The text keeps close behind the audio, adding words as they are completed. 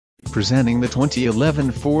Presenting the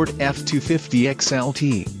 2011 Ford F-250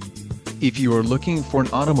 XLT. If you are looking for an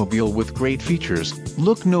automobile with great features,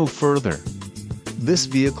 look no further. This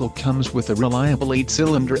vehicle comes with a reliable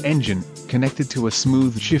 8-cylinder engine, connected to a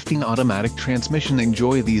smooth shifting automatic transmission.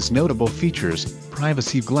 Enjoy these notable features: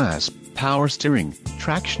 privacy glass, power steering,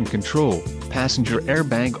 traction control, passenger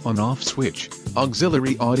airbag on-off switch,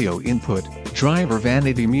 auxiliary audio input, driver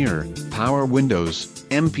vanity mirror, power windows,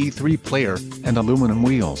 MP3 player, and aluminum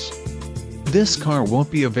wheels. This car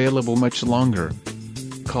won't be available much longer.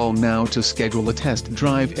 Call now to schedule a test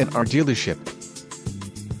drive at our dealership.